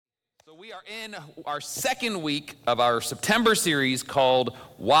So we are in our second week of our September series called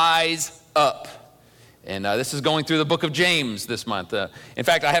Wise Up. And this is going through the book of James this month. In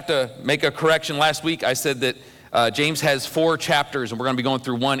fact, I have to make a correction. Last week I said that James has 4 chapters and we're going to be going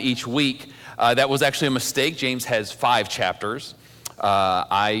through one each week. That was actually a mistake. James has 5 chapters.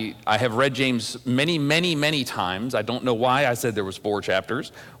 I have read James many times. I don't know why I said there was 4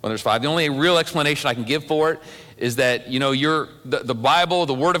 chapters when there's 5. The only real explanation I can give for it is that, the Bible,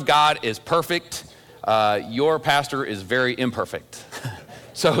 the Word of God is perfect. Your pastor is very imperfect.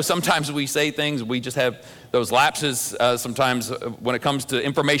 So sometimes we say things, we just have those lapses sometimes when it comes to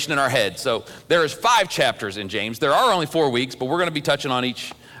information in our head. So there is 5 chapters in James. There are only 4 weeks, but we're going to be touching on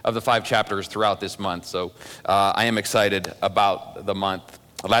each of the 5 chapters throughout this month. So I am excited about the month.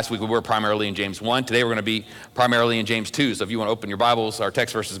 Last week we were primarily in James 1. Today we're going to be primarily in James 2. So if you want to open your Bibles, our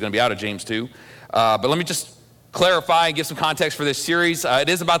text verse is going to be out of James 2. But let me just clarify and give some context for this series. It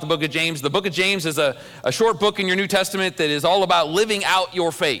is about the book of James. The book of James is a short book in your New Testament that is all about living out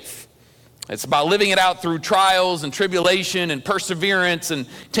your faith. It's about living it out through trials and tribulation and perseverance and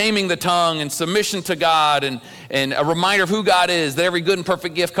taming the tongue and submission to God and a reminder of who God is, that every good and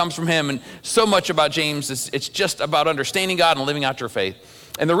perfect gift comes from him. And so much about James, it's just about understanding God and living out your faith.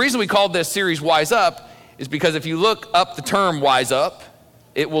 And the reason we called this series Wise Up is because if you look up the term wise up,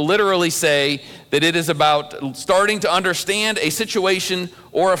 it will literally say that it is about starting to understand a situation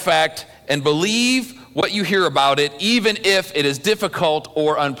or a fact and believe what you hear about it, even if it is difficult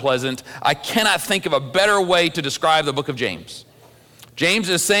or unpleasant. I cannot think of a better way to describe the book of James. James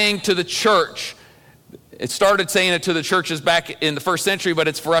is saying to the church, it started saying it to the churches back in the first century, but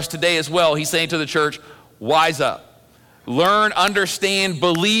it's for us today as well. He's saying to the church, wise up. Learn, understand,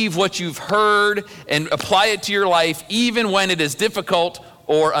 believe what you've heard, and apply it to your life, even when it is difficult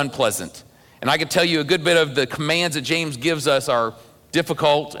or unpleasant. And I can tell you a good bit of the commands that James gives us are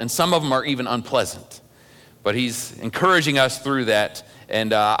difficult, and some of them are even unpleasant. But he's encouraging us through that,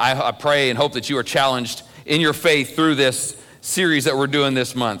 and I pray and hope that you are challenged in your faith through this series that we're doing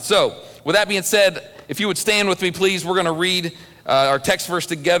this month. So, with that being said, if you would stand with me, please, we're going to read our text verse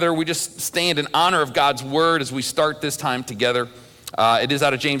together. We just stand in honor of God's word as we start this time together. It is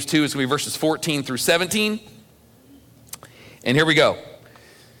out of James 2. It's going to be verses 14 through 17. And here we go.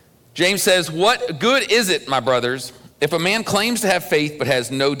 James says, "What good is it, my brothers, if a man claims to have faith but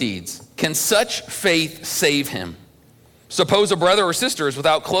has no deeds? Can such faith save him? Suppose a brother or sister is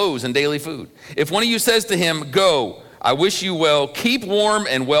without clothes and daily food. If one of you says to him, 'Go, I wish you well, keep warm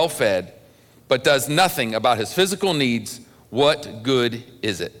and well fed,' but does nothing about his physical needs, what good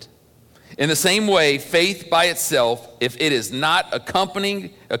is it? In the same way, faith by itself, if it is not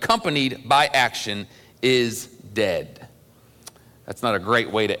accompanied by action, is dead." That's not a great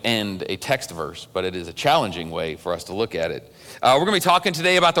way to end a text verse, but it is a challenging way for us to look at it. We're going to be talking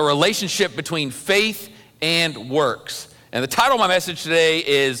today about the relationship between faith and works. And the title of my message today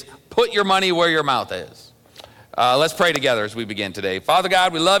is, Put Your Money Where Your Mouth Is. Let's pray together as we begin today. Father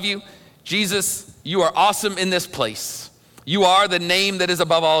God, we love you. Jesus, you are awesome in this place. You are the name that is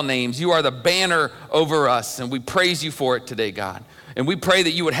above all names. You are the banner over us, and we praise you for it today, God. And we pray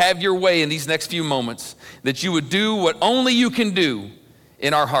that you would have your way in these next few moments, that you would do what only you can do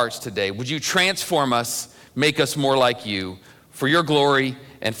in our hearts today. Would you transform us, make us more like you, for your glory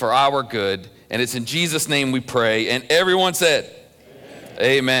and for our good. And it's in Jesus' name we pray. And everyone said,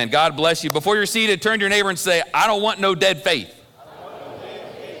 amen. Amen. God bless you. Before you're seated, turn to your neighbor and say, I don't want no dead faith.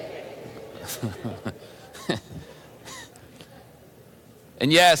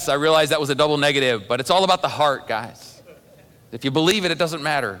 And yes, I realize that was a double negative, but it's all about the heart, guys. If you believe it, it doesn't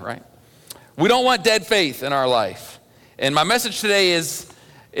matter, right? We don't want dead faith in our life. And my message today is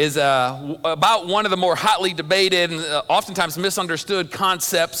about one of the more hotly debated and oftentimes misunderstood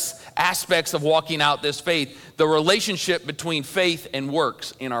concepts, aspects of walking out this faith, the relationship between faith and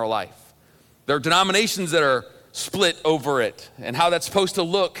works in our life. There are denominations that are split over it and how that's supposed to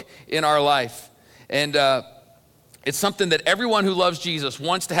look in our life. And it's something that everyone who loves Jesus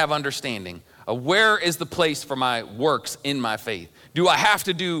wants to have understanding. Where is the place for my works in my faith? Do I have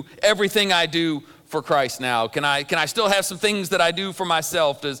to do everything I do for Christ now? Can I still have some things that I do for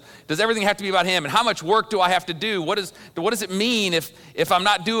myself? Does everything have to be about him? And how much work do I have to do? What does it mean if I'm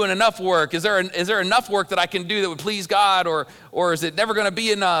not doing enough work? Is there enough work that I can do that would please God, or is it never going to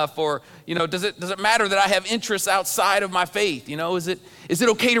be enough? Or does it matter that I have interests outside of my faith? Is it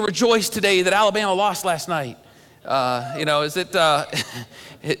okay to rejoice today that Alabama lost last night?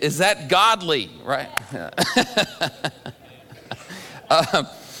 Is that godly, right?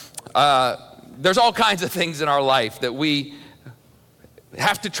 There's all kinds of things in our life that we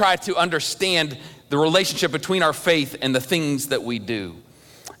have to try to understand the relationship between our faith and the things that we do.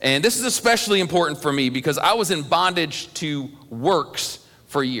 And this is especially important for me because I was in bondage to works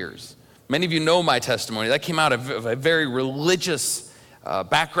for years. Many of you know my testimony. That came out of a very religious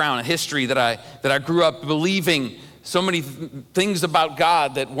background and history that I grew up believing so many things about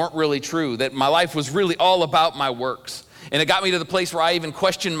God that weren't really true, that my life was really all about my works. And it got me to the place where I even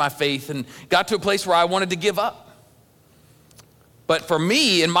questioned my faith and got to a place where I wanted to give up. But for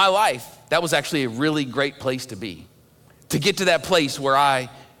me in my life, that was actually a really great place to be. To get to that place where I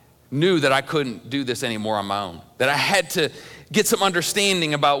knew that I couldn't do this anymore on my own, that I had to get some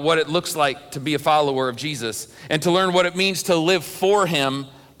understanding about what it looks like to be a follower of Jesus and to learn what it means to live for him,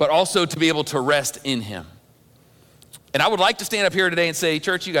 but also to be able to rest in him. And I would like to stand up here today and say,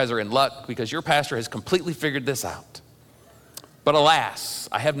 church, you guys are in luck because your pastor has completely figured this out. But alas,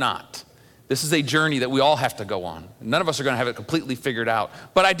 I have not. This is a journey that we all have to go on. None of us are going to have it completely figured out.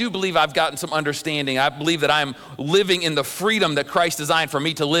 But I do believe I've gotten some understanding. I believe that I'm living in the freedom that Christ designed for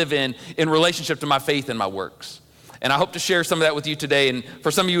me to live in relationship to my faith and my works. And I hope to share some of that with you today. And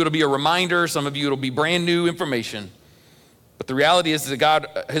for some of you, it'll be a reminder. Some of you, it'll be brand new information. But the reality is that God,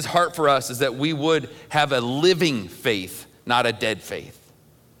 his heart for us is that we would have a living faith, not a dead faith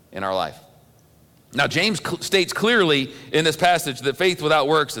in our life. Now, James states clearly in this passage that faith without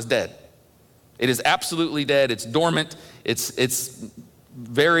works is dead. It is absolutely dead. It's dormant. It's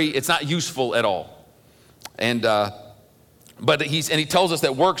not useful at all. And but he tells us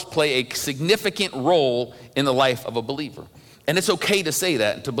that works play a significant role in the life of a believer. And it's okay to say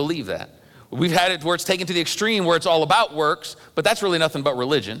that and to believe that. We've had it where it's taken to the extreme where it's all about works, but that's really nothing but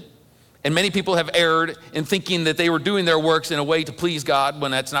religion. And many people have erred in thinking that they were doing their works in a way to please God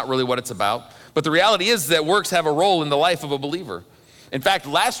when that's not really what it's about. But the reality is that works have a role in the life of a believer. In fact,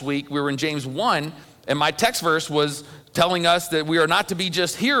 last week we were in James 1, and my text verse was telling us that we are not to be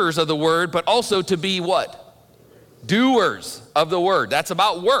just hearers of the word, but also to be what? Doers of the word. That's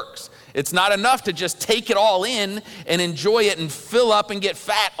about works. It's not enough to just take it all in and enjoy it and fill up and get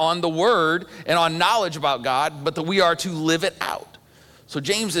fat on the word and on knowledge about God, but that we are to live it out. So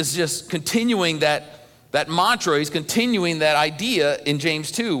James is just continuing that mantra. He's continuing that idea in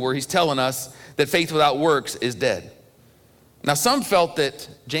James 2, where he's telling us that faith without works is dead. Now, some felt that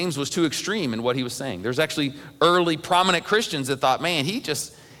James was too extreme in what he was saying. There's actually early prominent Christians that thought, man,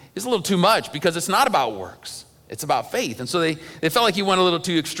 he's a little too much because it's not about works. It's about faith. And so they felt like he went a little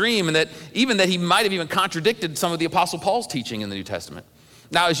too extreme, and that he might have even contradicted some of the Apostle Paul's teaching in the New Testament.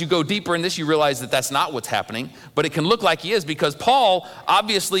 Now, as you go deeper in this, you realize that that's not what's happening, but it can look like he is, because Paul,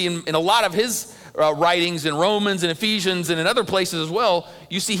 obviously, in a lot of his writings in Romans and Ephesians and in other places as well,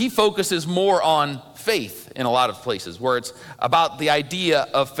 you see he focuses more on faith in a lot of places, where it's about the idea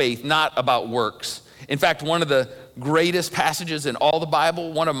of faith, not about works. In fact, one of the greatest passages in all the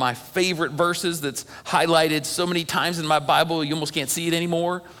Bible, one of my favorite verses that's highlighted so many times in my Bible, you almost can't see it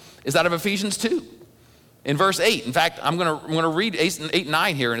anymore, is out of Ephesians 2. In verse 8, in fact, I'm going to read 8 and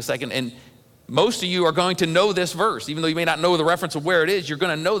 9 here in a second, and most of you are going to know this verse. Even though you may not know the reference of where it is, you're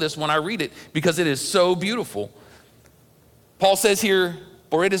going to know this when I read it because it is so beautiful. Paul says here,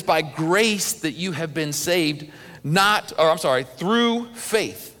 for it is by grace that you have been saved, through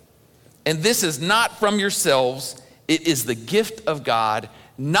faith. And this is not from yourselves, it is the gift of God,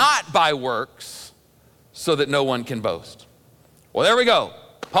 not by works, so that no one can boast. Well, there we go.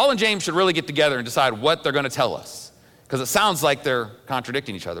 Paul and James should really get together and decide what they're going to tell us, because it sounds like they're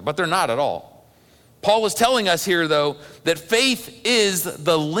contradicting each other, but they're not at all. Paul is telling us here, though, that faith is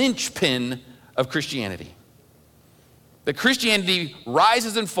the linchpin of Christianity. That Christianity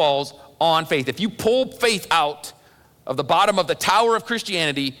rises and falls on faith. If you pull faith out of the bottom of the tower of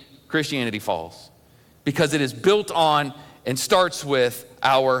Christianity, Christianity falls, because it is built on and starts with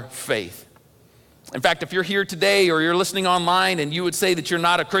our faith. In fact, if you're here today or you're listening online and you would say that you're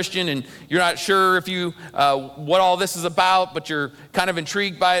not a Christian and you're not sure if you what all this is about, but you're kind of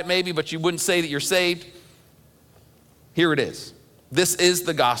intrigued by it maybe, but you wouldn't say that you're saved, here it is. This is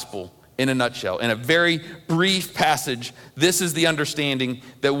the gospel in a nutshell. In a very brief passage, this is the understanding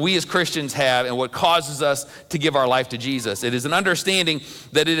that we as Christians have and what causes us to give our life to Jesus. It is an understanding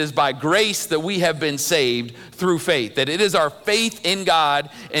that it is by grace that we have been saved through faith, that it is our faith in God,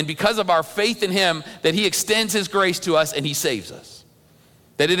 and because of our faith in him, that he extends his grace to us and he saves us.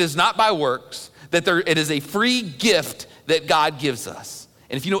 That it is not by works, that it is a free gift that God gives us.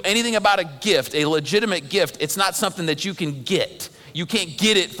 And if you know anything about a gift, a legitimate gift, it's not something that you can get. You can't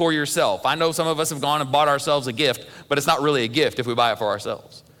get it for yourself. I know some of us have gone and bought ourselves a gift, but it's not really a gift if we buy it for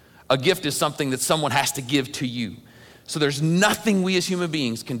ourselves. A gift is something that someone has to give to you. So there's nothing we as human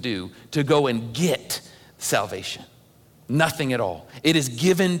beings can do to go and get salvation. Nothing at all. It is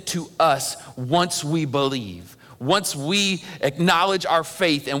given to us once we believe. once we acknowledge our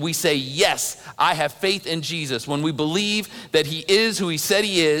faith and we say, yes, I have faith in Jesus, when we believe that he is who he said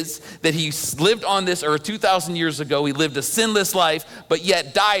he is, that he lived on this earth 2,000 years ago, he lived a sinless life, but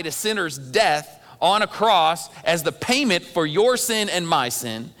yet died a sinner's death on a cross as the payment for your sin and my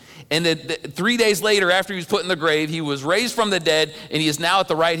sin. And then 3 days later, after he was put in the grave, he was raised from the dead, and he is now at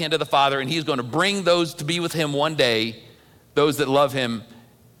the right hand of the Father, and he's going to bring those to be with him one day, those that love him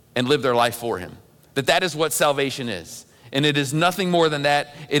and live their life for him. That is what salvation is. And it is nothing more than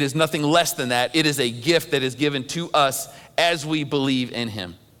that. It is nothing less than that. It is a gift that is given to us as we believe in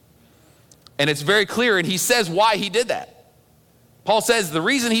him. And it's very clear, and he says why he did that. Paul says the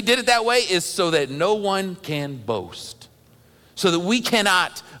reason he did it that way is so that no one can boast. So that we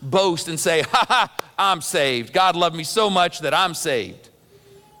cannot boast and say, ha ha, I'm saved. God loved me so much that I'm saved.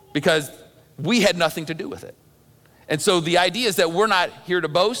 Because we had nothing to do with it. And so the idea is that we're not here to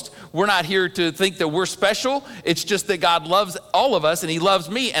boast. We're not here to think that we're special. It's just that God loves all of us and he loves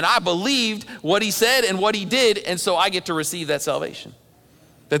me. And I believed what he said and what he did. And so I get to receive that salvation.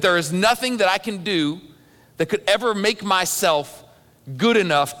 That there is nothing that I can do that could ever make myself good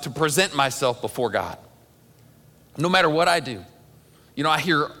enough to present myself before God. No matter what I do. You know, I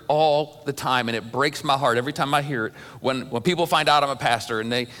hear all the time, and it breaks my heart every time I hear it, when people find out I'm a pastor,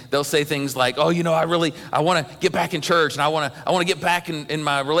 and they'll say things like, oh, you know, I want to get back in church, and I want to get back in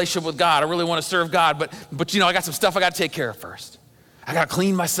my relationship with God. I really want to serve God, but you know, I got some stuff I got to take care of first. I got to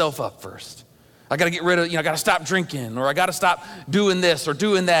clean myself up first. I got to get rid of, I got to stop drinking, or I got to stop doing this or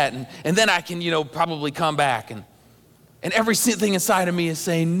doing that, and then I can, probably come back. And everything inside of me is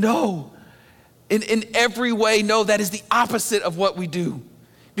saying, no. In every way, no, that is the opposite of what we do.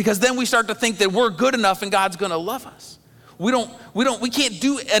 Because then we start to think that we're good enough and God's gonna love us. We can't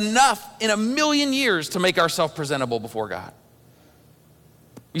do enough in a million years to make ourselves presentable before God.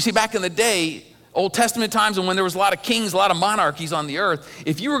 You see, back in the day, Old Testament times, and when there was a lot of kings, a lot of monarchies on the earth,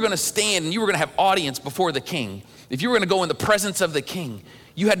 if you were gonna stand and you were gonna have audience before the king, if you were gonna go in the presence of the king,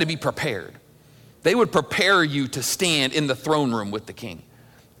 you had to be prepared. They would prepare you to stand in the throne room with the king.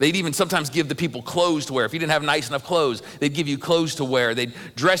 They'd even sometimes give the people clothes to wear. If you didn't have nice enough clothes, they'd give you clothes to wear. They'd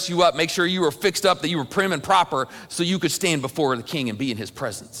dress you up, make sure you were fixed up, that you were prim and proper, so you could stand before the king and be in his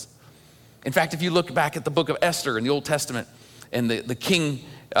presence. In fact, if you look back at the book of Esther in the Old Testament, and the king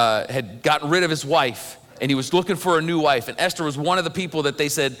had gotten rid of his wife, and he was looking for a new wife, and Esther was one of the people that they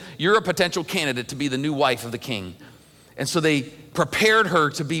said, you're a potential candidate to be the new wife of the king. And so they prepared her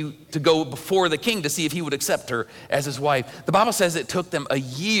to go before the king to see if he would accept her as his wife. The Bible says it took them a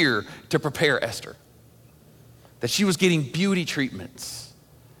year to prepare Esther. That she was getting beauty treatments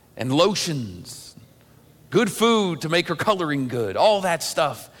and lotions, good food to make her coloring good, all that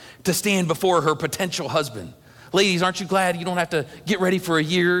stuff to stand before her potential husband. Ladies, aren't you glad you don't have to get ready for a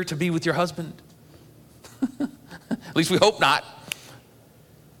year to be with your husband? At least we hope not.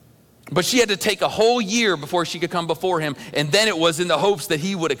 But she had to take a whole year before she could come before him, and then it was in the hopes that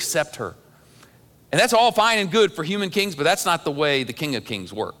he would accept her. And that's all fine and good for human kings, but that's not the way the King of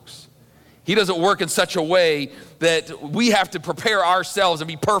Kings works. He doesn't work in such a way that we have to prepare ourselves and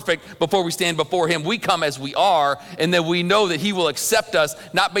be perfect before we stand before him. We come as we are, and then we know that he will accept us,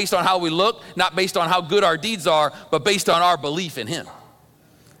 not based on how we look, not based on how good our deeds are, but based on our belief in him.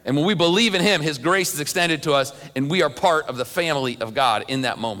 And when we believe in him, his grace is extended to us, and we are part of the family of God in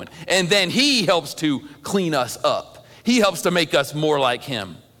that moment. And then he helps to clean us up. He helps to make us more like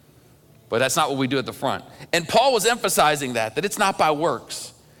him. But that's not what we do at the front. And Paul was emphasizing that it's not by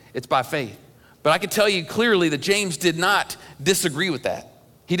works, it's by faith. But I can tell you clearly that James did not disagree with that.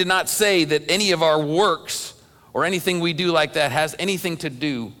 He did not say that any of our works or anything we do like that has anything to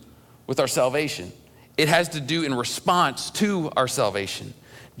do with our salvation. It has to do in response to our salvation.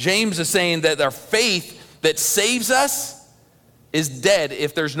 James is saying that our faith that saves us is dead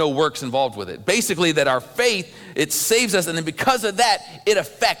if there's no works involved with it. Basically, that our faith, it saves us, and then because of that, it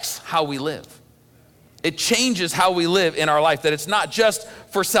affects how we live. It changes how we live in our life, that it's not just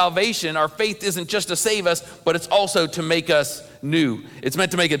for salvation. Our faith isn't just to save us, but it's also to make us new. It's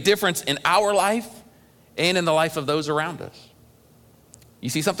meant to make a difference in our life and in the life of those around us. You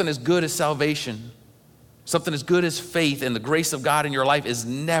see, something as good as salvation, something as good as faith and the grace of God in your life is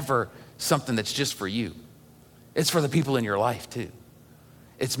never something that's just for you. It's for the people in your life too.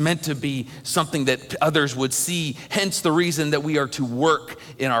 It's meant to be something that others would see, hence the reason that we are to work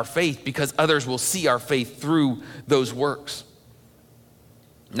in our faith, because others will see our faith through those works.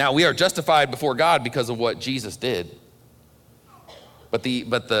 Now, we are justified before God because of what Jesus did. But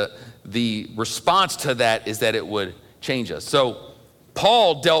the response to that is that it would change us. So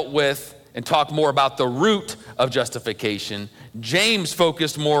Paul dealt with and talk more about the root of justification. James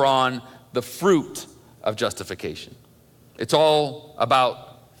focused more on the fruit of justification. It's all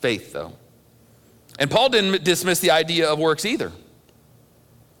about faith, though. And Paul didn't dismiss the idea of works either.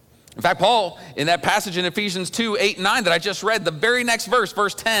 In fact, Paul, in that passage in Ephesians 2, 8, and 9 that I just read, the very next verse,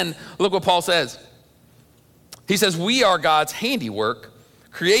 verse 10, look what Paul says. He says, we are God's handiwork,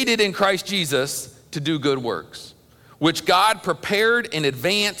 created in Christ Jesus to do good works, which God prepared in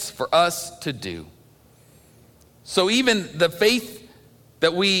advance for us to do. So even the faith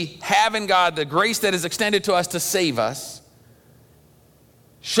that we have in God, the grace that is extended to us to save us,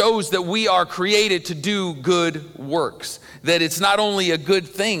 shows that we are created to do good works, that it's not only a good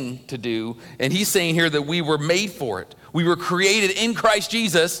thing to do, and he's saying here that we were made for it. We were created in Christ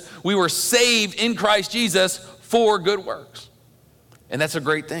Jesus. We were saved in Christ Jesus for good works. And that's a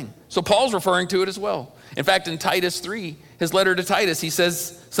great thing. So Paul's referring to it as well. In fact, in Titus 3, his letter to Titus, he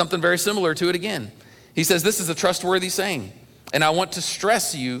says something very similar to it again. He says, this is a trustworthy saying, and I want to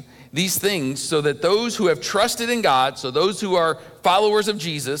stress you these things so that those who have trusted in God, so those who are followers of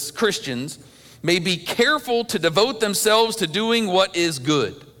Jesus, Christians, may be careful to devote themselves to doing what is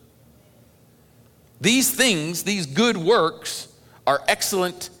good. These things, these good works, are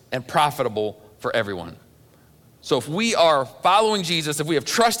excellent and profitable for everyone. So if we are following Jesus, if we have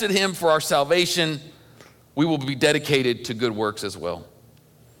trusted him for our salvation, we will be dedicated to good works as well.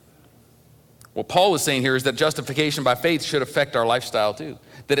 What Paul is saying here is that justification by faith should affect our lifestyle too.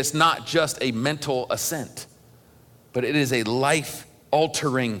 That it's not just a mental assent, but it is a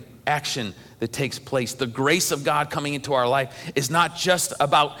life-altering action that takes place. The grace of God coming into our life is not just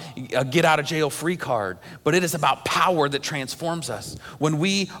about a get-out-of-jail-free card, but it is about power that transforms us. When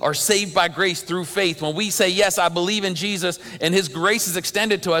we are saved by grace through faith, when we say, yes, I believe in Jesus, and his grace is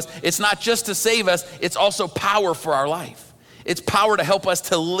extended to us, it's not just to save us, it's also power for our life. It's power to help us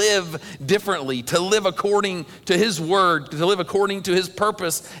to live differently, to live according to his word, to live according to his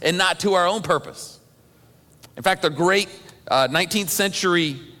purpose and not to our own purpose. In fact, the great 19th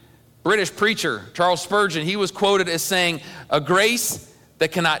century British preacher, Charles Spurgeon, he was quoted as saying, a grace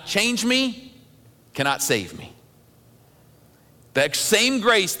that cannot change me, cannot save me. That same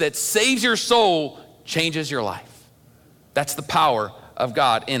grace that saves your soul changes your life. That's the power of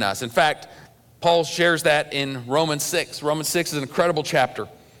God in us. In fact, Paul shares that in Romans 6. Romans 6 is an incredible chapter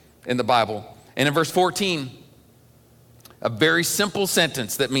in the Bible. And in verse 14, a very simple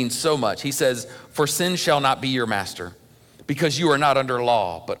sentence that means so much. He says, for sin shall not be your master, because you are not under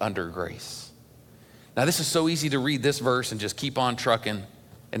law, but under grace. Now, this is so easy to read this verse and just keep on trucking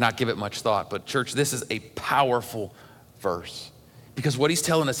and not give it much thought. But church, this is a powerful verse. Because what he's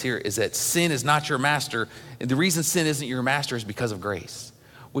telling us here is that sin is not your master. And the reason sin isn't your master is because of grace.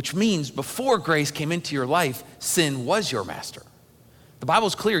 Which means before grace came into your life, sin was your master. The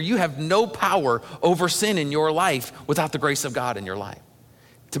Bible's clear. You have no power over sin in your life without the grace of God in your life.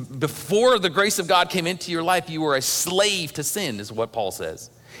 Before the grace of God came into your life, you were a slave to sin, is what Paul says.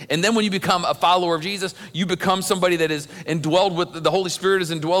 And then when you become a follower of Jesus, you become somebody that is indwelled with, the Holy Spirit is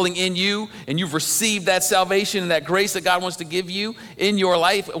indwelling in you, and you've received that salvation and that grace that God wants to give you in your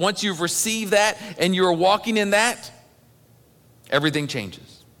life. Once you've received that and you're walking in that, everything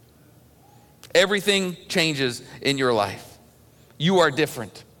changes. Everything changes in your life. You are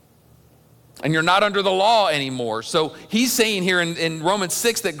different. And you're not under the law anymore. So he's saying here in Romans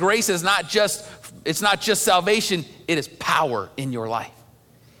 6 that grace is it's not just salvation, it is power in your life.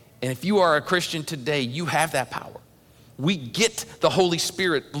 And if you are a Christian today, you have that power. We get the Holy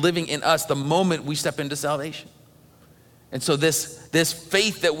Spirit living in us the moment we step into salvation. And so this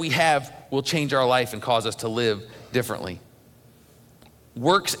faith that we have will change our life and cause us to live differently.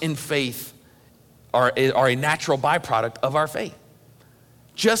 Works in faith are a natural byproduct of our faith.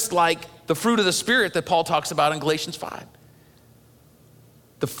 Just like the fruit of the Spirit that Paul talks about in Galatians 5.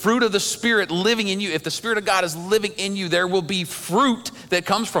 The fruit of the Spirit living in you, if the Spirit of God is living in you, there will be fruit that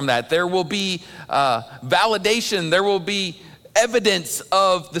comes from that. There will be validation. There will be evidence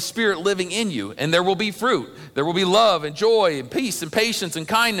of the Spirit living in you, and there will be fruit. There will be love and joy and peace and patience and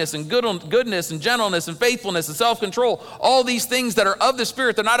kindness and goodness and gentleness and faithfulness and self-control. All these things that are of the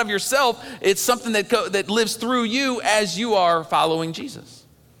Spirit, they're not of yourself. It's something that lives through you as you are following Jesus.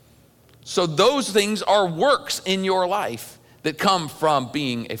 So those things are works in your life that come from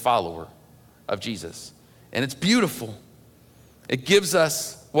being a follower of Jesus. And it's beautiful. It gives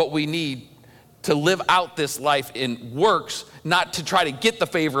us what we need to live out this life in works, not to try to get the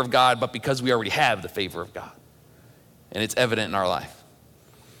favor of God, but because we already have the favor of God. And it's evident in our life.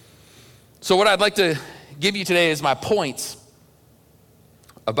 So what I'd like to give you today is my points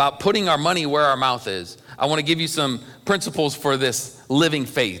about putting our money where our mouth is. I want to give you some principles for this living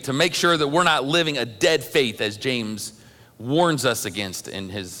faith, to make sure that we're not living a dead faith, as James warns us against in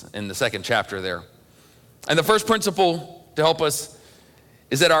the second chapter there. And the first principle to help us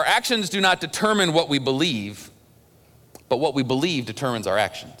is that our actions do not determine what we believe, but what we believe determines our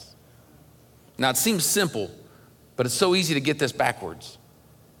actions. Now, it seems simple, but it's so easy to get this backwards.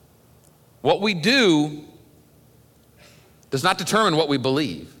 What we do does not determine what we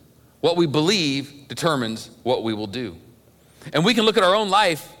believe. What we believe determines what we will do. And we can look at our own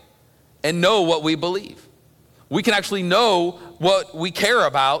life and know what we believe. We can actually know what we care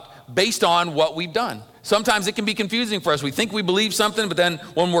about based on what we've done. Sometimes it can be confusing for us. We think we believe something, but then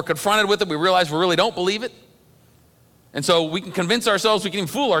when we're confronted with it, we realize we really don't believe it. And so we can convince ourselves, we can even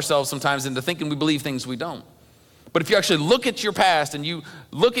fool ourselves sometimes into thinking we believe things we don't. But if you actually look at your past and you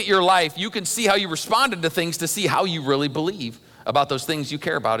look at your life, you can see how you responded to things to see how you really believe about those things you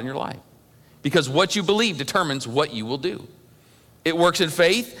care about in your life. Because what you believe determines what you will do. It works in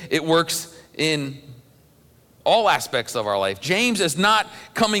faith. It works in all aspects of our life. James is not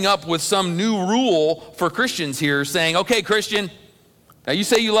coming up with some new rule for Christians here saying, okay, Christian, now you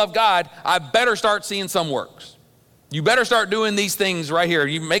say you love God, I better start seeing some works. You better start doing these things right here.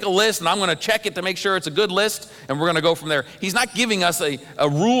 You make a list, and I'm going to check it to make sure it's a good list, and we're going to go from there. He's not giving us a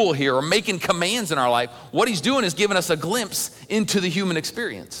rule here or making commands in our life. What he's doing is giving us a glimpse into the human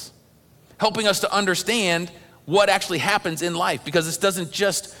experience, helping us to understand what actually happens in life, because this doesn't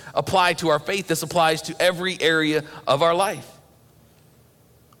just apply to our faith. This applies to every area of our life.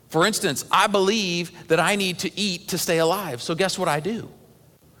 For instance, I believe that I need to eat to stay alive. So guess what I do?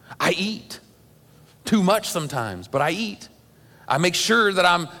 I eat. Too much sometimes, but I eat. I make sure that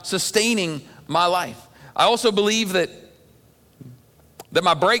I'm sustaining my life. I also believe that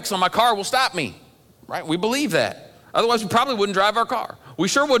my brakes on my car will stop me, right? We believe that. Otherwise, we probably wouldn't drive our car. We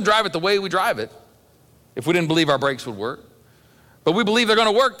sure wouldn't drive it the way we drive it if we didn't believe our brakes would work. But we believe they're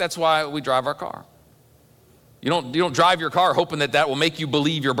going to work. That's why we drive our car. You don't drive your car hoping that will make you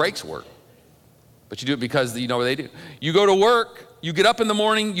believe your brakes work. But you do it because you know what they do. You go to work, you get up in the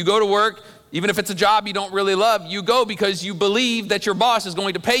morning, you go to work. Even if it's a job you don't really love, you go because you believe that your boss is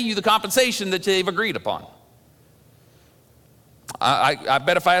going to pay you the compensation that they've agreed upon. I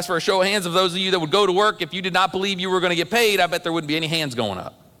bet if I asked for a show of hands of those of you that would go to work, if you did not believe you were going to get paid, I bet there wouldn't be any hands going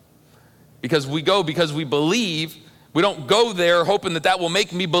up. Because we go because we believe. We don't go there hoping that will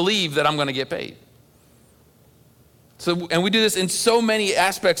make me believe that I'm going to get paid. And we do this in so many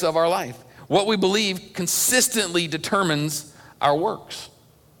aspects of our life. What we believe consistently determines our works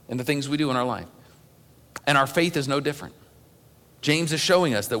and the things we do in our life. And our faith is no different. James is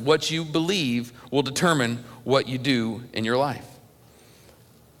showing us that what you believe will determine what you do in your life.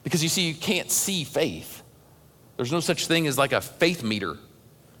 Because you see, you can't see faith. There's no such thing as like a faith meter.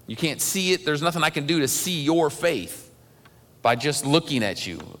 You can't see it. There's nothing I can do to see your faith by just looking at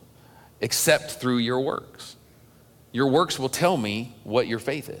you, except through your works. Your works will tell me what your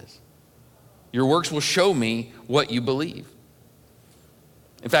faith is. Your works will show me what you believe.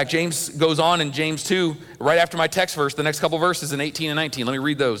 In fact, James goes on in James 2, right after my text verse, the next couple verses in 18 and 19. Let me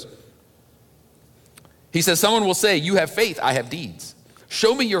read those. He says, someone will say, you have faith, I have deeds.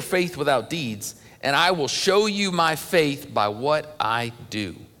 Show me your faith without deeds, and I will show you my faith by what I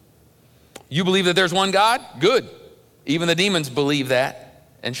do. You believe that there's one God? Good. Even the demons believe that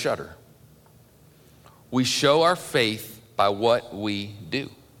and shudder. We show our faith by what we do.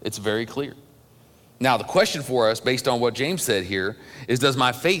 It's very clear. Now, the question for us, based on what James said here, is does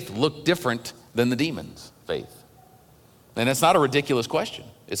my faith look different than the demons' faith? And it's not a ridiculous question.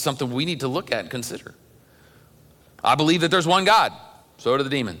 It's something we need to look at and consider. I believe that there's one God. So do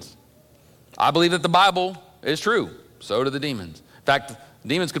the demons. I believe that the Bible is true. So do the demons. In fact,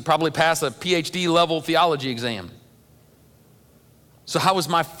 demons could probably pass a PhD level theology exam. So how is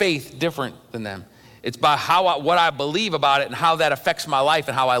my faith different than them? It's by what I believe about it and how that affects my life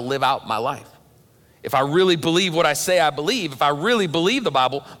and how I live out my life. If I really believe what I say I believe, if I really believe the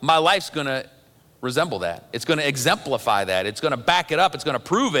Bible, my life's going to resemble that. It's going to exemplify that. It's going to back it up. It's going to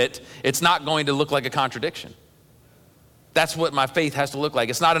prove it. It's not going to look like a contradiction. That's what my faith has to look like.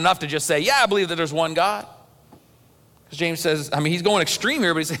 It's not enough to just say, yeah, I believe that there's one God. Because James says, he's going extreme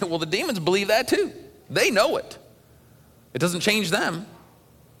here, but he's saying, well, the demons believe that too. They know it. It doesn't change them.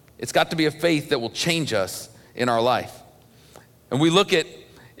 It's got to be a faith that will change us in our life. And we look at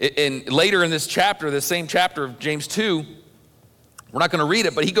later in this chapter, this same chapter of James 2, we're not going to read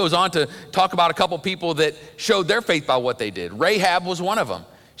it, but he goes on to talk about a couple people that showed their faith by what they did. Rahab was one of them.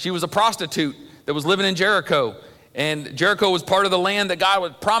 She was a prostitute that was living in Jericho. And Jericho was part of the land that God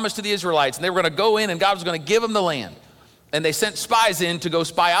had promised to the Israelites. And they were going to go in and God was going to give them the land. And they sent spies in to go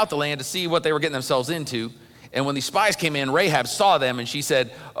spy out the land to see what they were getting themselves into. And when these spies came in, Rahab saw them and she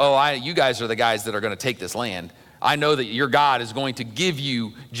said, you guys are the guys that are going to take this land. I know that your God is going to give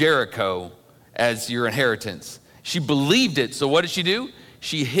you Jericho as your inheritance. She believed it, so what did she do?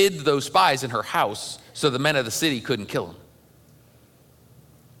 She hid those spies in her house so the men of the city couldn't kill them.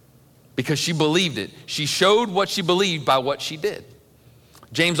 Because she believed it. She showed what she believed by what she did.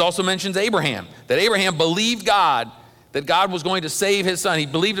 James also mentions Abraham, that Abraham believed God, that God was going to save his son. He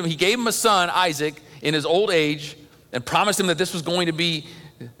believed him. He gave him a son, Isaac, in his old age, and promised him that this was going to be,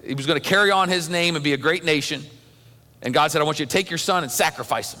 he was going to carry on his name and be a great nation. And God said, I want you to take your son and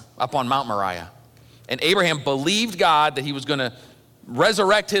sacrifice him up on Mount Moriah. And Abraham believed God that he was going to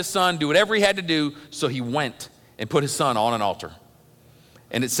resurrect his son, do whatever he had to do, so he went and put his son on an altar.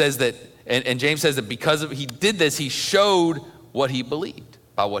 And it says that, and James says that because he did this, he showed what he believed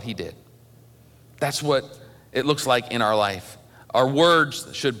by what he did. That's what it looks like in our life. Our words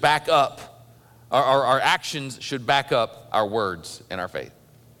should back up, our actions should back up our words and our faith.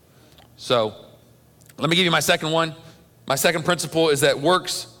 So let me give you my second one. My second principle is that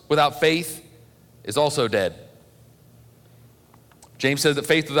works without faith is also dead. James says that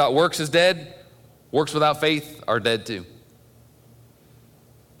faith without works is dead. Works without faith are dead too.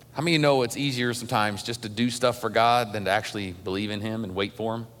 How many of you know it's easier sometimes just to do stuff for God than to actually believe in him and wait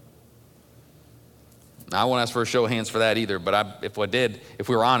for him? Now, I won't ask for a show of hands for that either, but if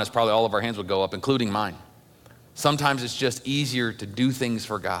we were honest, probably all of our hands would go up, including mine. Sometimes it's just easier to do things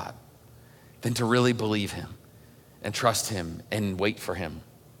for God than to really believe him and trust him and wait for him.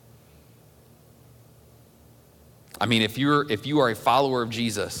 I mean, if you are a follower of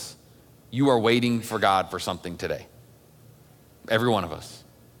Jesus, you are waiting for God for something today. Every one of us.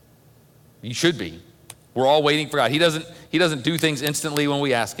 You should be. We're all waiting for God. He doesn't do things instantly when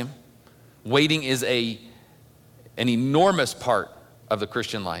we ask him. Waiting is an enormous part of the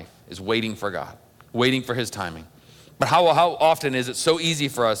Christian life, is waiting for God, waiting for his timing. But how often is it so easy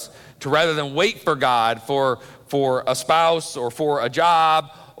for us to, rather than wait for God for a spouse or for a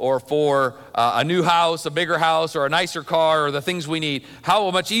job or for a new house, a bigger house, or a nicer car, or the things we need,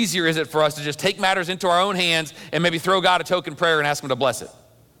 how much easier is it for us to just take matters into our own hands and maybe throw God a token prayer and ask him to bless it?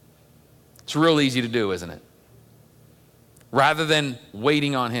 It's real easy to do, isn't it? Rather than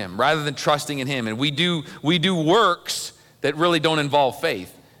waiting on him, rather than trusting in him. And we do works that really don't involve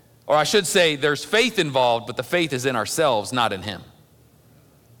faith. Or I should say there's faith involved, but the faith is in ourselves, not in him.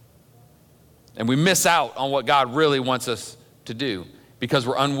 And we miss out on what God really wants us to do because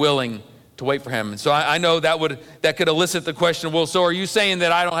we're unwilling to wait for him. And so I know that could elicit the question, well, so are you saying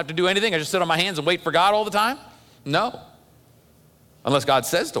that I don't have to do anything? I just sit on my hands and wait for God all the time? No. Unless God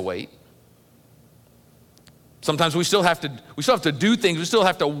says to wait. Sometimes we still have to do things. We still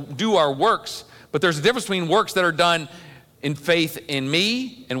have to do our works. But there's a difference between works that are done in faith in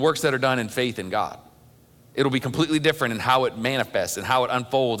me and works that are done in faith in God. It'll be completely different in how it manifests and how it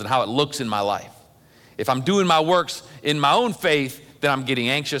unfolds and how it looks in my life. If I'm doing my works in my own faith, then I'm getting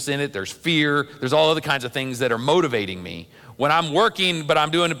anxious in it. There's fear. There's all other kinds of things that are motivating me. When I'm working, but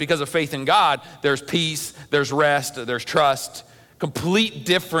I'm doing it because of faith in God, there's peace, there's rest, there's trust. Complete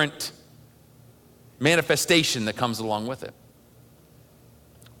different manifestation that comes along with it.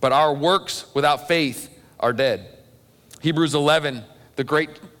 But our works without faith are dead. Hebrews 11, the great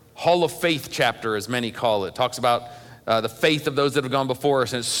Hall of Faith chapter, as many call it, talks about the faith of those that have gone before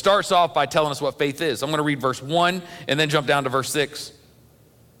us. And it starts off by telling us what faith is. I'm going to read verse 1 and then jump down to verse 6.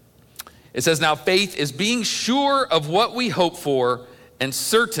 It says, now faith is being sure of what we hope for and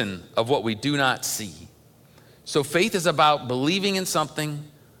certain of what we do not see. So faith is about believing in something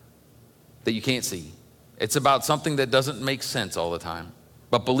that you can't see. It's about something that doesn't make sense all the time,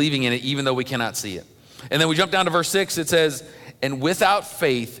 but believing in it even though we cannot see it. And then we jump down to verse 6. It says, and without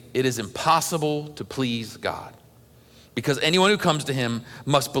faith, it is impossible to please God, because anyone who comes to him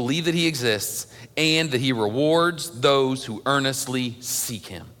must believe that he exists and that he rewards those who earnestly seek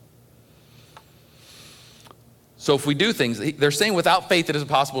him. So if we do things, they're saying without faith, it is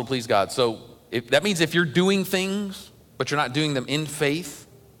impossible to please God. So that means if you're doing things, but you're not doing them in faith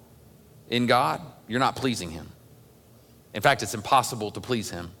in God, you're not pleasing him. In fact, it's impossible to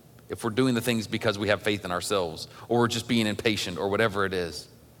please him if we're doing the things because we have faith in ourselves, or we're just being impatient, or whatever it is.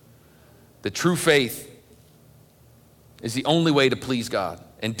 The true faith is the only way to please God,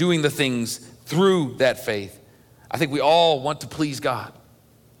 and doing the things through that faith. I think we all want to please God.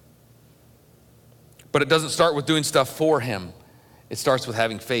 But it doesn't start with doing stuff for him. It starts with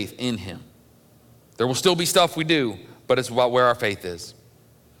having faith in him. There will still be stuff we do, but it's about where our faith is.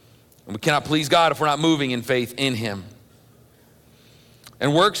 And we cannot please God if we're not moving in faith in him.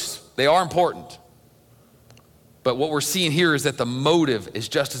 And works, they are important. But what we're seeing here is that the motive is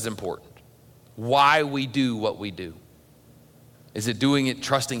just as important. Why we do what we do. Is it doing it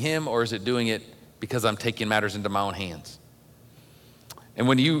trusting him, or is it doing it because I'm taking matters into my own hands? And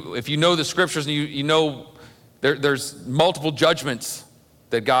if you know the scriptures and you know there's multiple judgments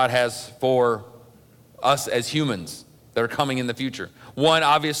that God has for us as humans that are coming in the future. One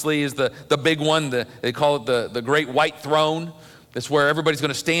obviously is the big one, they call it the great white throne. That's where everybody's going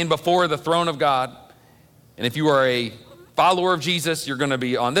to stand before the throne of God. And if you are a follower of Jesus, you're going to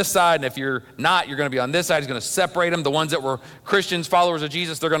be on this side. And if you're not, you're going to be on this side. He's going to separate them. The ones that were Christians, followers of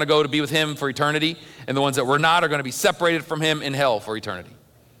Jesus, they're going to go to be with him for eternity. And the ones that were not are going to be separated from him in hell for eternity.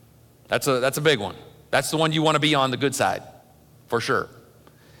 That's a big one. That's the one you want to be on the good side, for sure.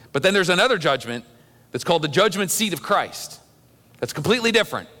 But then there's another judgment that's called the judgment seat of Christ. That's completely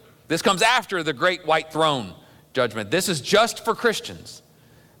different. This comes after the great white throne judgment. This is just for Christians.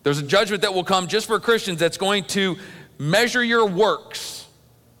 There's a judgment that will come just for Christians that's going to measure your works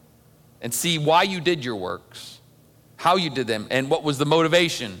and see why you did your works, how you did them, and what was the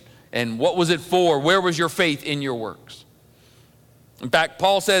motivation, and what was it for, where was your faith in your works. In fact,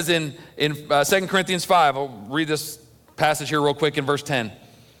 Paul says in 2 Corinthians 5, I'll read this passage here real quick in verse 10.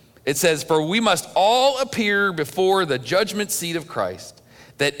 It says, "For we must all appear before the judgment seat of Christ,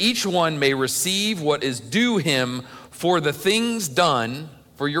 that each one may receive what is due him for the things done,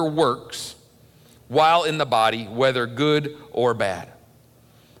 for your works, while in the body, whether good or bad."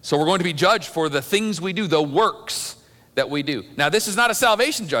 So we're going to be judged for the things we do, the works that we do. Now, this is not a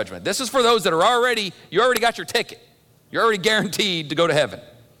salvation judgment. This is for those that are you already got your ticket. You're already guaranteed to go to heaven.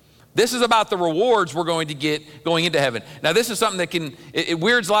 This is about the rewards we're going to get going into heaven. Now, this is something that it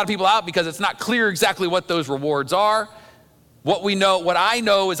weirds a lot of people out because it's not clear exactly what those rewards are. What I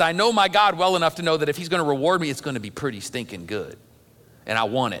know is I know my God well enough to know that if he's going to reward me, it's going to be pretty stinking good. And I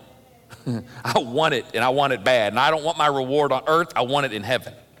want it. I want it, and I want it bad. And I don't want my reward on earth. I want it in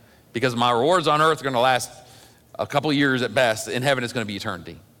heaven. Because my rewards on earth are going to last a couple of years at best. In heaven, it's going to be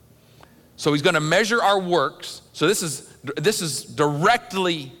eternity. So he's going to measure our works. So this is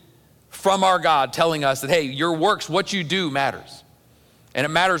directly from our God telling us that, hey, your works, what you do matters. And it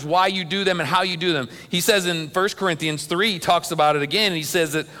matters why you do them and how you do them. He says in 1 Corinthians 3, he talks about it again, and he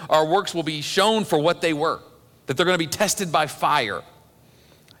says that our works will be shown for what they were, that they're going to be tested by fire.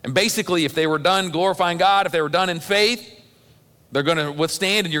 And basically, if they were done glorifying God, if they were done in faith, they're going to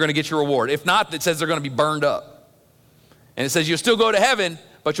withstand and you're going to get your reward. If not, it says they're going to be burned up. And it says you'll still go to heaven,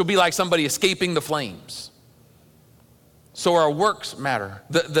 but you'll be like somebody escaping the flames. So our works matter.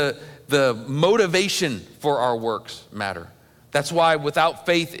 The motivation for our works matter. That's why without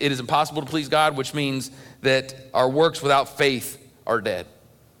faith, it is impossible to please God, which means that our works without faith are dead,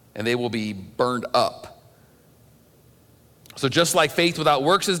 and they will be burned up. So just like faith without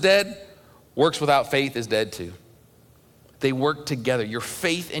works is dead, works without faith is dead too. They work together. Your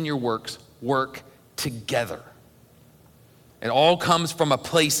faith and your works work together. It all comes from a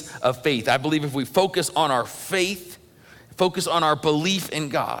place of faith. I believe if we focus on our faith, focus on our belief in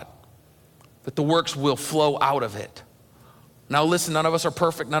God, that the works will flow out of it. Now listen, none of us are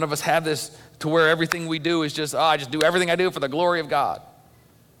perfect. None of us have this to where everything we do is just, I just do everything I do for the glory of God.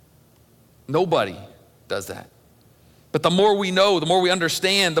 Nobody does that. But the more we know, the more we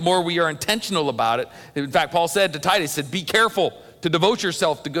understand, the more we are intentional about it. In fact, Paul said to Titus, he said, be careful to devote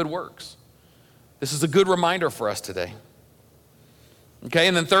yourself to good works. This is a good reminder for us today. Okay,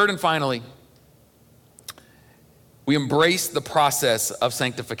 and then third and finally, we embrace the process of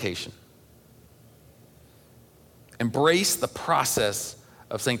sanctification. Embrace the process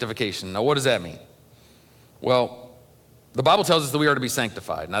of sanctification. Now, what does that mean? Well, the Bible tells us that we are to be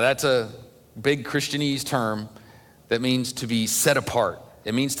sanctified. Now, that's a big Christianese term that means to be set apart.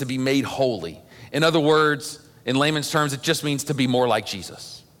 It means to be made holy. In other words, in layman's terms, it just means to be more like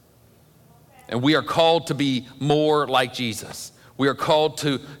Jesus. And we are called to be more like Jesus. We are called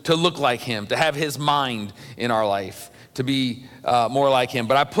to look like him, to have his mind in our life, to be more like him.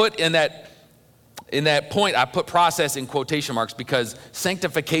 But I put in that point, I put process in quotation marks because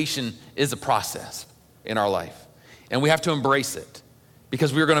sanctification is a process in our life. And we have to embrace it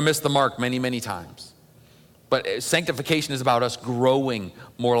because we're going to miss the mark many, many times. But sanctification is about us growing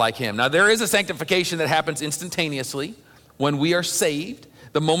more like him. Now, there is a sanctification that happens instantaneously when we are saved.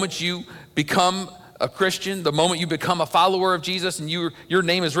 The moment you become a Christian, the moment you become a follower of Jesus and your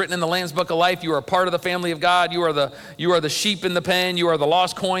name is written in the Lamb's Book of Life, you are a part of the family of God. You are the sheep in the pen. You are the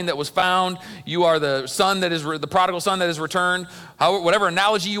lost coin that was found. You are the son that is the prodigal son that is returned. Whatever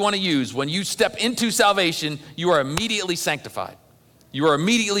analogy you want to use, when you step into salvation, you are immediately sanctified. You are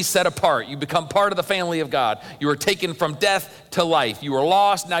immediately set apart. You become part of the family of God. You are taken from death to life. You were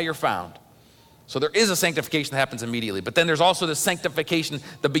lost, now you're found. So there is a sanctification that happens immediately. But then there's also the sanctification,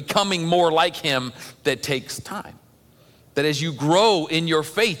 the becoming more like him that takes time. That as you grow in your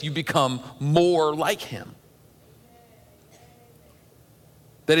faith, you become more like him.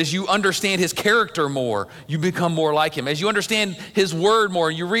 That as you understand his character more, you become more like him. As you understand his word more,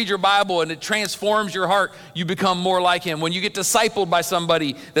 and you read your Bible and it transforms your heart, you become more like him. When you get discipled by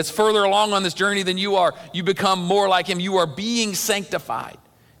somebody that's further along on this journey than you are, you become more like him. You are being sanctified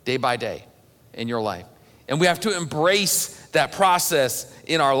day by day in your life. And we have to embrace that process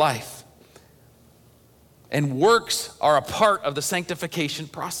in our life. And works are a part of the sanctification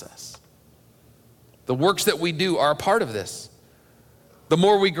process. The works that we do are a part of this. The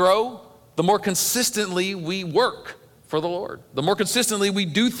more we grow, the more consistently we work for the Lord. The more consistently we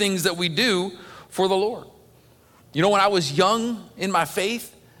do things that we do for the Lord. You know, when I was young in my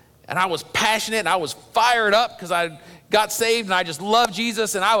faith, and I was passionate, and I was fired up because I got saved, and I just loved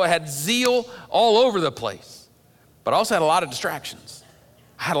Jesus, and I had zeal all over the place. But I also had a lot of distractions.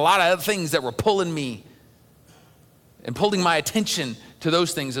 I had a lot of other things that were pulling me and pulling my attention to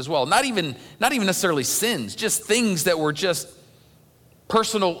those things as well. Not even necessarily sins, just things that were just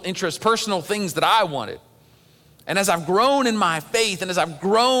personal interests, personal things that I wanted. And as I've grown in my faith, and as I've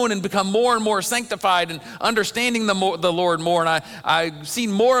grown and become more and more sanctified and understanding the Lord more, and I've seen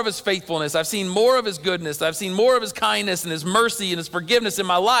more of his faithfulness, I've seen more of his goodness, I've seen more of his kindness and his mercy and his forgiveness in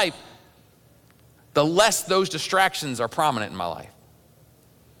my life, the less those distractions are prominent in my life.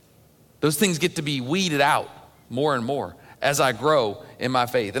 Those things get to be weeded out more and more as I grow in my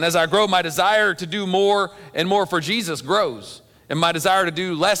faith. And as I grow, my desire to do more and more for Jesus grows. And my desire to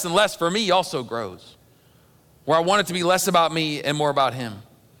do less and less for me also grows. Where I want it to be less about me and more about him.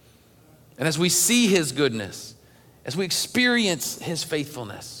 And as we see his goodness, as we experience his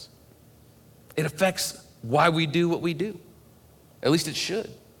faithfulness, it affects why we do what we do. At least it should.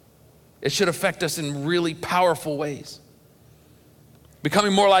 It should affect us in really powerful ways.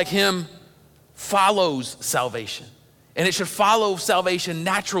 Becoming more like him follows salvation. And it should follow salvation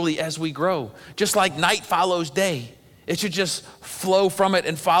naturally as we grow. Just like night follows day. It should just flow from it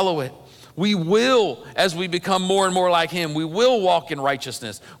and follow it. We will, as we become more and more like him, we will walk in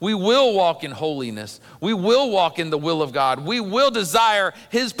righteousness. We will walk in holiness. We will walk in the will of God. We will desire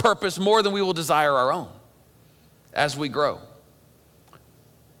his purpose more than we will desire our own as we grow.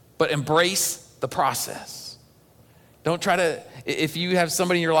 But embrace the process. Don't try to, if you have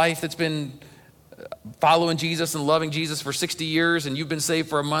somebody in your life that's been following Jesus and loving Jesus for 60 years and you've been saved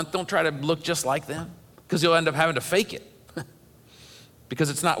for a month, don't try to look just like them. Because you'll end up having to fake it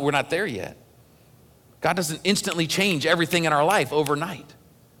because we're not there yet. God doesn't instantly change everything in our life overnight.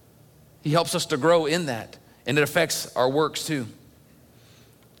 He helps us to grow in that, and it affects our works too.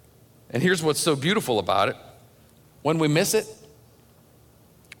 And here's what's so beautiful about it. When we miss it,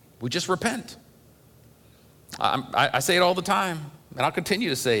 we just repent. I say it all the time, and I'll continue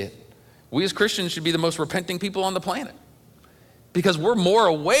to say it. We as Christians should be the most repenting people on the planet because we're more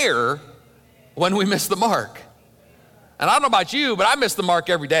aware when we miss the mark. And I don't know about you, but I miss the mark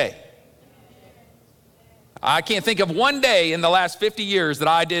every day. I can't think of one day in the last 50 years that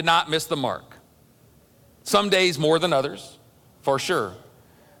I did not miss the mark. Some days more than others, for sure.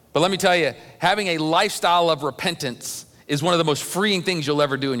 But let me tell you, having a lifestyle of repentance is one of the most freeing things you'll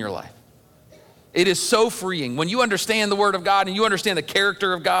ever do in your life. It is so freeing. When you understand the word of God and you understand the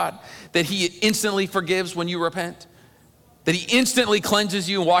character of God, that he instantly forgives when you repent, that he instantly cleanses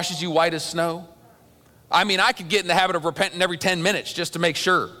you and washes you white as snow. I mean, I could get in the habit of repenting every 10 minutes just to make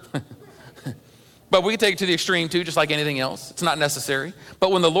sure. But we can take it to the extreme too, just like anything else. It's not necessary.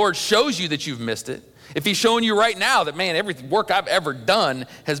 But when the Lord shows you that you've missed it, if he's showing you right now that, man, every work I've ever done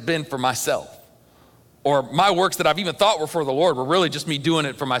has been for myself, or my works that I've even thought were for the Lord were really just me doing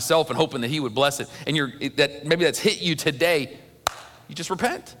it for myself and hoping that he would bless it, and maybe that's hit you today, you just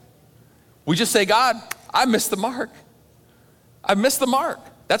repent. We just say, God, I missed the mark. I missed the mark.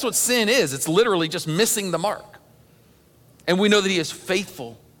 That's what sin is. It's literally just missing the mark. And we know that he is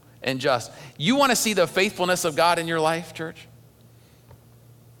faithful and just. You want to see the faithfulness of God in your life, church?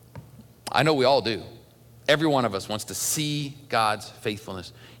 I know we all do. Every one of us wants to see God's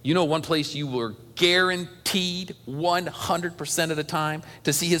faithfulness. You know one place you were guaranteed 100% of the time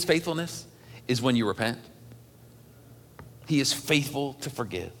to see his faithfulness is when you repent. He is faithful to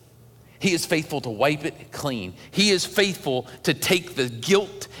forgive. He is faithful to wipe it clean. He is faithful to take the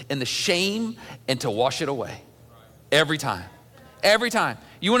guilt and the shame and to wash it away. Every time. Every time.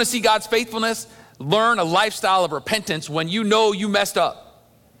 You want to see God's faithfulness? Learn a lifestyle of repentance when you know you messed up.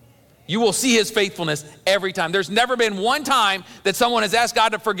 You will see his faithfulness every time. There's never been one time that someone has asked God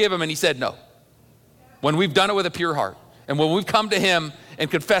to forgive him and he said no. When we've done it with a pure heart and when we've come to him and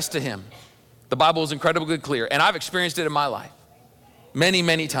confessed to him, the Bible is incredibly clear. And I've experienced it in my life many,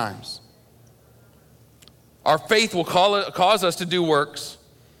 many times. Our faith will cause us to do works.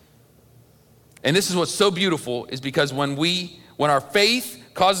 And this is what's so beautiful is because when our faith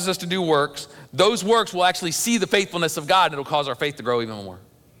causes us to do works. Those works will actually see the faithfulness of God, and it'll cause our faith to grow even more.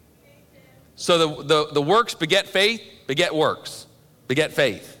 So the works beget faith, beget works, beget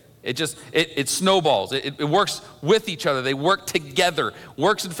faith. It snowballs. It works with each other. They work together.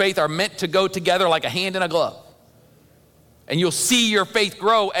 Works and faith are meant to go together like a hand in a glove. And you'll see your faith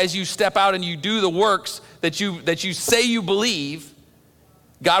grow as you step out and you do the works that you say you believe.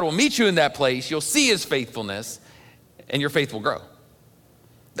 God will meet you in that place. You'll see his faithfulness, and your faith will grow.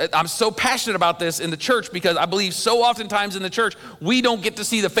 I'm so passionate about this in the church because I believe so oftentimes in the church, we don't get to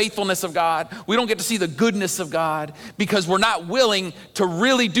see the faithfulness of God. We don't get to see the goodness of God because we're not willing to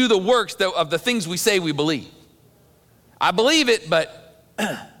really do the works of the things we say we believe. I believe it, but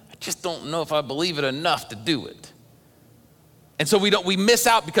I just don't know if I believe it enough to do it. And so we miss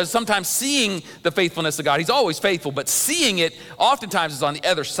out because sometimes seeing the faithfulness of God, he's always faithful, but seeing it oftentimes is on the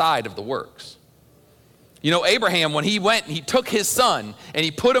other side of the works. You know, Abraham, when he went and he took his son and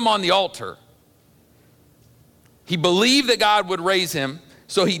he put him on the altar, he believed that God would raise him,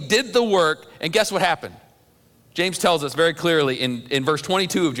 so he did the work, and guess what happened? James tells us very clearly in verse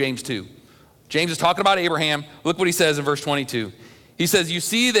 22 of James 2. James is talking about Abraham. Look what he says in verse 22. He says, you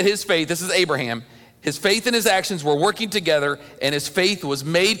see that his faith, this is Abraham, his faith and his actions were working together, and his faith was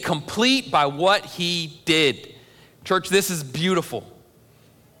made complete by what he did. Church, this is beautiful.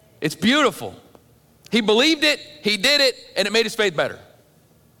 It's beautiful. He believed it, he did it, and it made his faith better.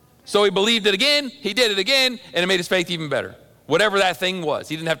 So he believed it again, he did it again, and it made his faith even better. Whatever that thing was.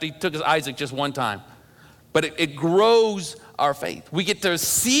 He took his Isaac just one time. But it grows our faith. We get to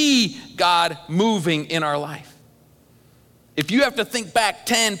see God moving in our life. If you have to think back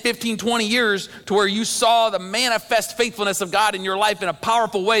 10, 15, 20 years to where you saw the manifest faithfulness of God in your life in a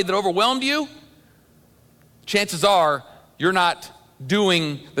powerful way that overwhelmed you, chances are you're not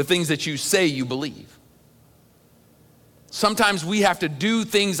doing the things that you say you believe. Sometimes we have to do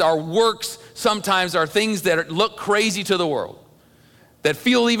things, our works sometimes are things that look crazy to the world, that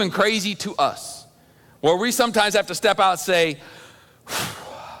feel even crazy to us, where we sometimes have to step out and say,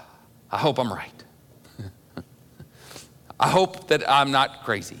 I hope I'm right. I hope that I'm not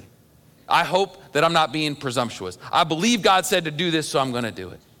crazy. I hope that I'm not being presumptuous. I believe God said to do this, so I'm going to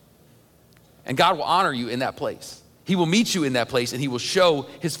do it. And God will honor you in that place. He will meet you in that place, and he will show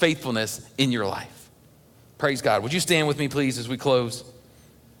his faithfulness in your life. Praise God. Would you stand with me, please, as we close?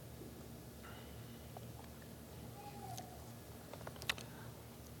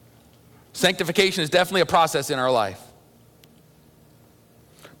 Sanctification is definitely a process in our life.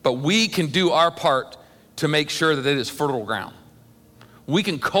 But we can do our part to make sure that it is fertile ground. We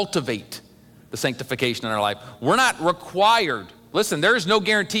can cultivate the sanctification in our life. We're not required. Listen, there is no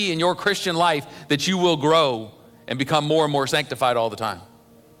guarantee in your Christian life that you will grow and become more and more sanctified all the time.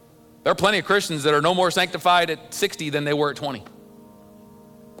 There are plenty of Christians that are no more sanctified at 60 than they were at 20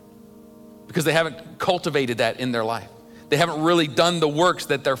 because they haven't cultivated that in their life. They haven't really done the works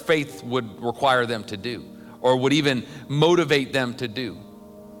that their faith would require them to do or would even motivate them to do.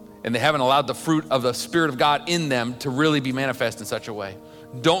 And they haven't allowed the fruit of the Spirit of God in them to really be manifest in such a way.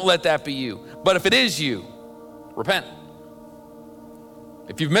 Don't let that be you. But if it is you, repent.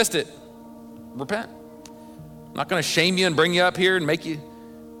 If you've missed it, repent. I'm not going to shame you and bring you up here and make you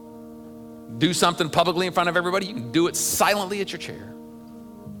do something publicly in front of everybody. You can do it silently at your chair.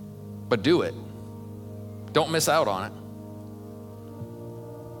 But do it. Don't miss out on it.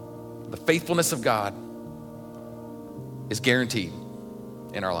 The faithfulness of God is guaranteed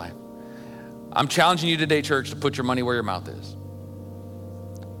in our life. I'm challenging you today, church, to put your money where your mouth is.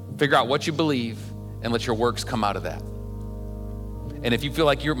 Figure out what you believe and let your works come out of that. And if you feel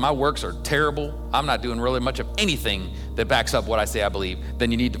like my works are terrible, I'm not doing really much of anything that backs up what I say I believe,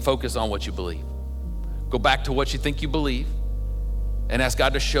 then you need to focus on what you believe. Go back to what you think you believe and ask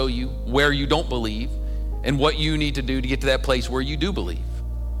God to show you where you don't believe and what you need to do to get to that place where you do believe.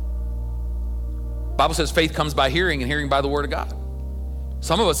 The Bible says faith comes by hearing and hearing by the word of God.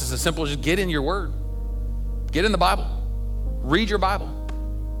 Some of us, it's as simple as just get in your word. Get in the Bible. Read your Bible.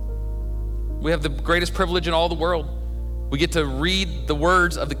 We have the greatest privilege in all the world. We get to read the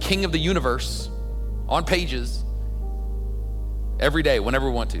words of the King of the universe on pages every day, whenever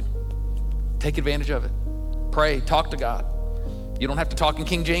we want to. Take advantage of it. Pray, talk to God. You don't have to talk in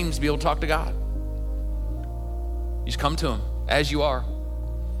King James to be able to talk to God. You just come to him as you are.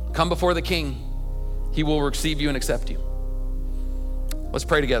 Come before the King. He will receive you and accept you. Let's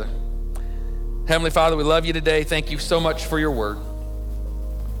pray together. Heavenly Father, we love you today. Thank you so much for your word.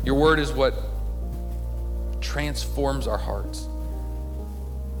 Your word is what transforms our hearts.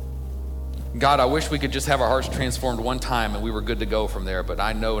 God, I wish we could just have our hearts transformed one time and we were good to go from there, but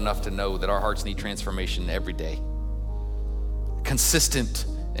I know enough to know that our hearts need transformation every day. consistent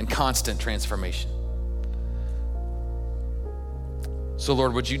and constant transformation. So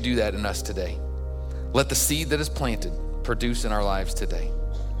Lord, would you do that in us today? Let the seed that is planted produce in our lives today.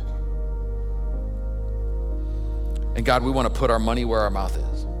 And God, we want to put our money where our mouth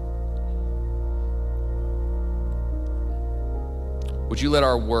is. Would you let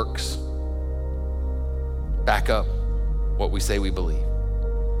our works back up what we say we believe?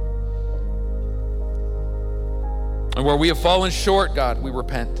 And where we have fallen short, God, we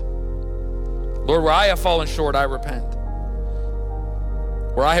repent. Lord, where I have fallen short, I repent.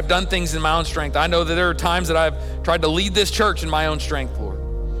 Where I have done things in my own strength, I know that there are times that I've tried to lead this church in my own strength, Lord.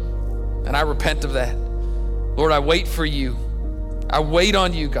 And I repent of that. Lord, I wait for you. I wait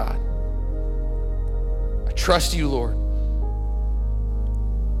on you, God. I trust you, Lord.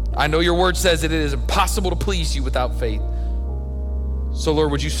 I know your word says that it is impossible to please you without faith. So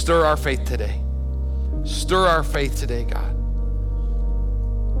Lord, would you stir our faith today? Stir our faith today, God.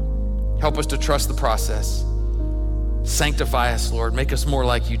 Help us to trust the process. Sanctify us, Lord. Make us more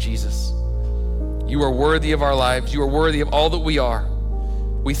like you, Jesus. You are worthy of our lives. You are worthy of all that we are.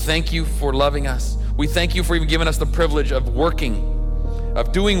 We thank you for loving us. We thank you for even giving us the privilege of working,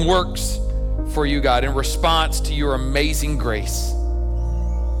 of doing works for you, God, in response to your amazing grace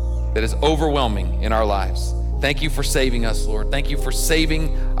that is overwhelming in our lives. Thank you for saving us, Lord. Thank you for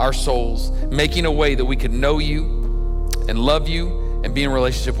saving our souls, making a way that we could know you and love you and be in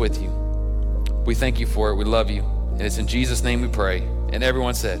relationship with you. We thank you for it. We love you. And it's in Jesus' name we pray. And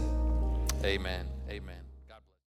everyone said, amen.